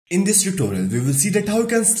In this tutorial, we will see that how you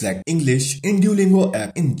can select English in Duolingo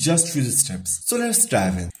app in just few steps. So let's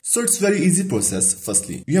dive in. So it's very easy process.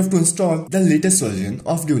 Firstly, you have to install the latest version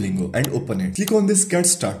of Duolingo and open it. Click on this get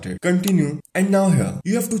started, continue, and now here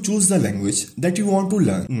you have to choose the language that you want to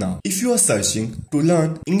learn. Now, if you are searching to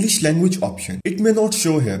learn English language option, it may not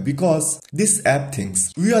show here because this app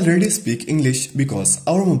thinks we already speak English because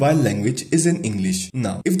our mobile language is in English.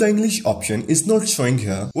 Now, if the English option is not showing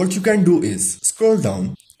here, what you can do is scroll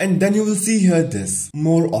down and then you will see here this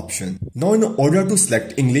more option. Now in order to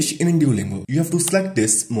select English in Duolingo, you have to select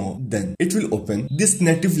this more. Then it will open this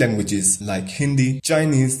native languages like Hindi,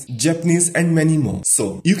 Chinese, Japanese and many more.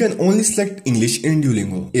 So you can only select English in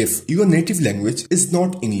Duolingo if your native language is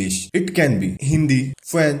not English. It can be Hindi,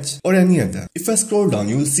 French or any other. If I scroll down,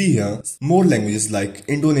 you will see here more languages like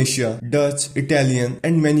Indonesia, Dutch, Italian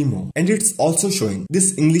and many more. And it's also showing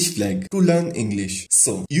this English flag to learn English.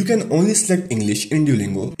 So you can only select English in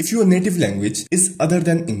Duolingo if your native language is other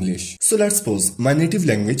than English. So let's suppose my native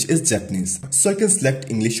language is Japanese. So I can select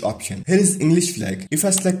English option. Here is English flag. If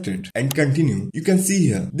I select it and continue, you can see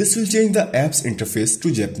here, this will change the app's interface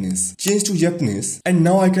to Japanese. Change to Japanese and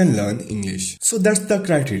now I can learn English. So that's the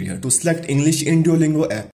criteria to select English in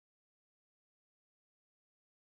Duolingo app.